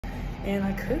and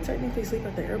I could technically sleep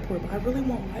at the airport, but I really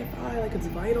want Wi-Fi. Like, it's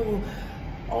vital.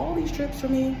 All these trips for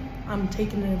me, I'm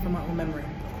taking it in for my own memory,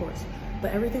 of course,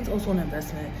 but everything's also an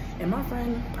investment. And my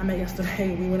friend I met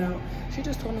yesterday, we went out, she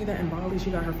just told me that in Bali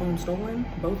she got her phone stolen,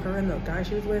 both her and the guy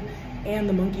she was with, and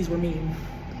the monkeys were mean.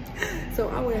 So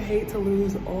I would hate to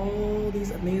lose all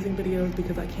these amazing videos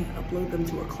because I can't upload them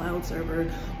to a cloud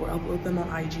server or upload them on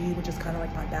IG, which is kind of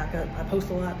like my backup. I post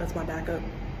a lot, that's my backup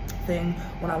thing.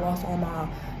 When I lost all my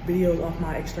videos off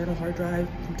my external hard drive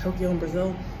from Tokyo and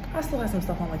Brazil, I still had some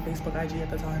stuff on like Facebook, IG at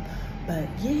the time. But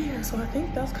yeah, so I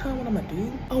think that's kind of what I'm gonna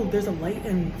do. Oh, there's a light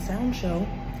and sound show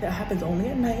that happens only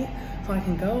at night. So I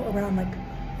can go around like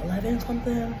 11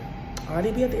 something.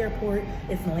 Already be at the airport.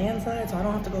 It's landside, so I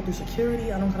don't have to go through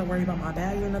security. I don't gotta worry about my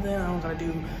bags or nothing. I don't gotta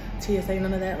do TSA,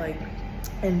 none of that. Like,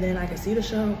 and then I can see the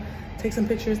show, take some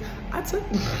pictures. I took,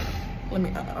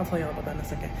 I'll tell y'all about that in a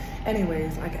second.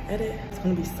 Anyways, I can edit. It's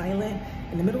gonna be silent.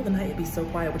 In the middle of the night, it'd be so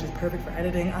quiet, which is perfect for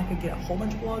editing. I could get a whole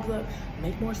bunch of vlogs up,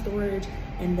 make more storage,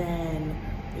 and then,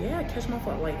 yeah, catch my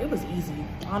flight. Like, it was easy.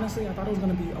 Honestly, I thought it was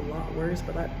gonna be a lot worse,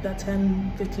 but that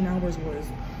 10, 15 hours was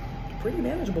pretty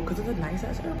manageable because it's a nice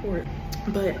ass airport.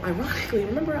 But ironically,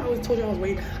 remember I told you I was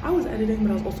waiting? I was editing, but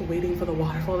I was also waiting for the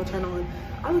waterfall to turn on.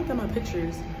 I looked at my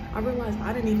pictures. I realized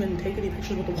I didn't even take any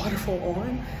pictures with the waterfall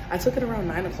on. I took it around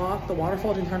 9 o'clock. The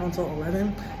waterfall didn't turn on until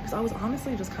 11 because I was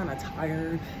honestly just kind of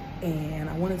tired and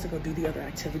I wanted to go do the other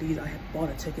activities I had bought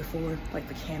a ticket for, like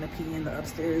the canopy and the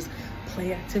upstairs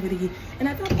play activity. And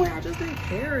at that point, I just didn't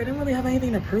care. I didn't really have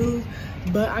anything to prove,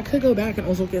 but I could go back and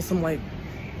also get some like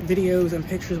videos and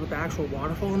pictures with the actual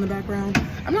waterfall in the background.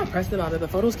 I'm not pressed about it. The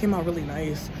photos came out really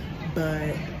nice,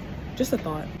 but just a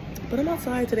thought. But I'm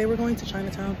outside today. We're going to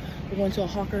Chinatown. We're going to a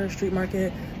hawker street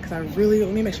market because let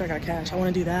me make sure I got cash. I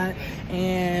want to do that,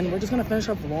 and we're just gonna finish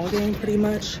up vlogging pretty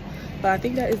much. But I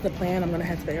think that is the plan. I'm gonna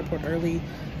head to the airport early.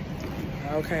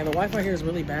 Okay, the Wi-Fi here is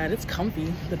really bad. It's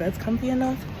comfy. The bed's comfy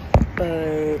enough,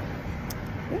 but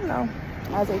you know,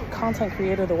 as a content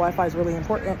creator, the Wi-Fi is really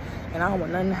important, and I don't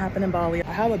want nothing to happen in Bali.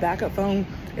 I have a backup phone.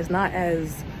 It's not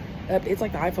as, it's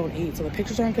like the iPhone 8, so the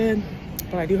pictures aren't good,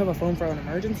 but I do have a phone for an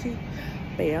emergency.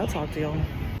 But yeah, I'll talk to y'all.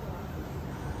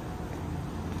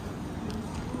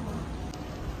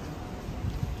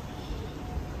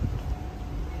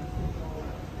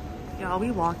 Y'all,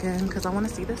 we walking because I want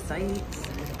to see the sights.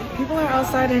 People are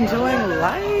outside enjoying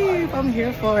life. I'm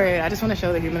here for it. I just want to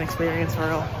show the human experience for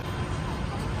real.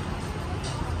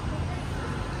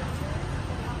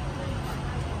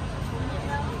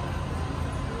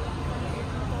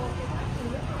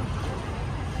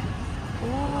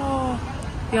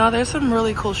 Y'all, there's some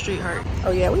really cool street art.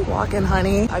 Oh yeah, we walking,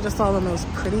 honey. I just saw the most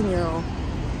pretty mural.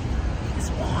 It's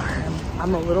warm.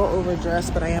 I'm a little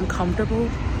overdressed, but I am comfortable.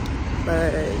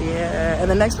 But yeah,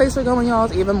 and the next place we're going, y'all,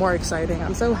 is even more exciting.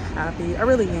 I'm so happy. I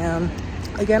really am.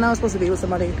 Again, I was supposed to be with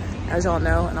somebody, as y'all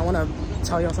know, and I want to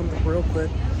tell y'all something real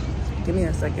quick. Give me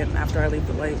a second after I leave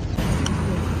the light.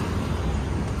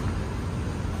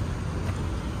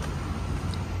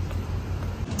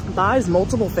 Buys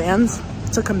multiple fans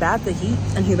to combat the heat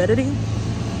and humidity.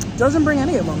 Doesn't bring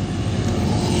any of them.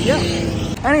 Yeah.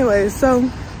 Anyways, so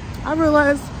I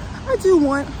realized I do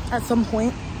want at some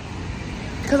point,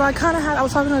 because I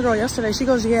was talking to a girl yesterday. She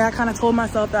goes, yeah, I kind of told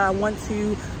myself that I want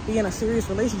to be in a serious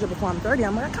relationship before I'm 30.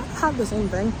 I'm like, I kind of have the same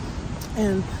thing.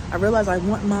 And I realized I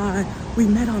want my we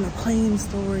met on a plane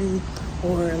story,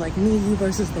 or like me, you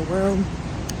versus the world.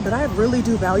 But I really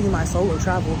do value my solo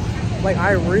travel. Like,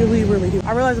 I really, really do.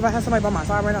 I realize if I had somebody by my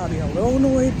side right now, I'd be a little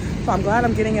annoyed. So I'm glad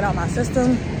I'm getting it out my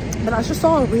system. But I just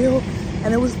saw a reel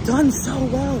and it was done so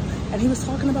well. And he was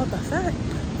talking about the fact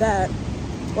that,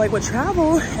 like, with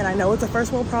travel, and I know it's a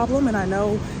first world problem and I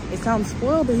know it sounds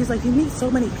spoiled, but he's like, you meet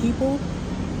so many people,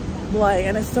 like,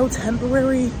 and it's so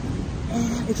temporary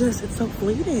and it's so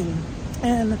fleeting.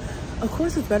 And of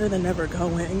course it's better than never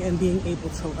going and being able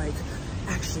to like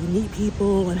actually meet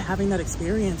people and having that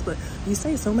experience, but you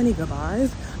say so many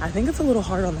goodbyes. I think it's a little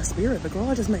hard on the spirit. The girl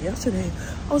I just met yesterday,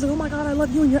 I was like, oh my god, I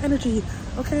love you and your energy.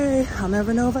 Okay, I'll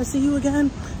never know if I see you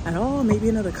again at all, maybe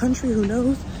another country, who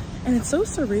knows. And it's so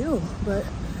surreal, but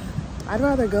I'd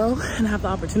rather go and have the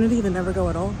opportunity than never go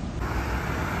at all.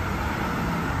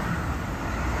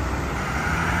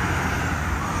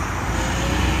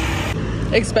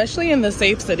 Especially in the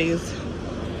safe cities.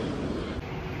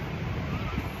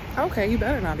 Okay, you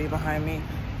better not be behind me.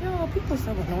 Yo, people are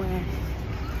so annoying.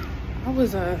 I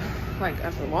was like,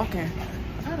 after walking,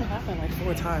 I've had it happen like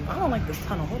 4 times. I don't like this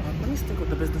tunnel. Hold on, let me stick with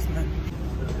the businessman.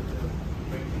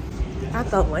 At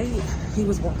the light, he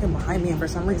was walking behind me and for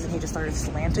some reason he just started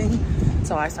slanting.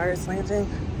 So I started slanting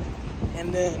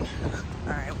and then,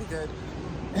 all right, we good.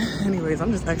 Anyways,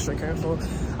 I'm just extra careful.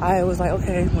 I was like,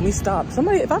 okay, let me stop. If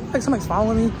I feel like somebody's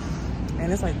following me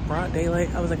and it's like broad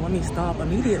daylight, I was like, let me stop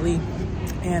immediately.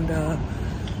 And,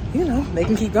 you know, they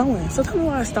can keep going. So tell me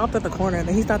why I stopped at the corner.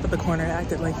 Then he stopped at the corner and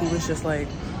acted like he was just like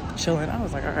chilling. I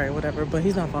was like, all right, whatever. But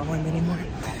he's not following me anymore.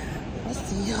 I'll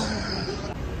see you.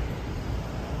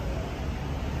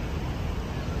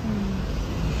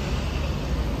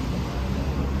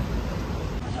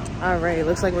 All right,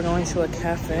 looks like we're going to a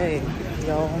cafe,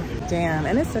 y'all. Damn,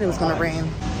 and it said it was gonna rain.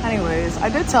 Anyways, I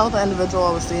did tell the individual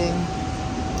I was seeing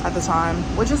at the time,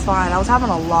 which is fine. I was having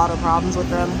a lot of problems with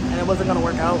them and it wasn't gonna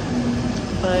work out.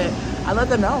 But I let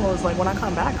them know, I was like, when I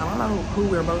come back, I don't know who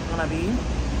we're both gonna be.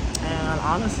 And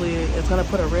honestly, it's gonna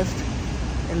put a rift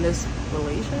in this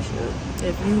relationship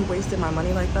if you wasted my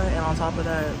money like that. And on top of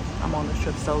that, I'm on this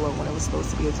trip solo when it was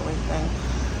supposed to be a joint thing.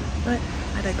 But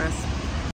I digress.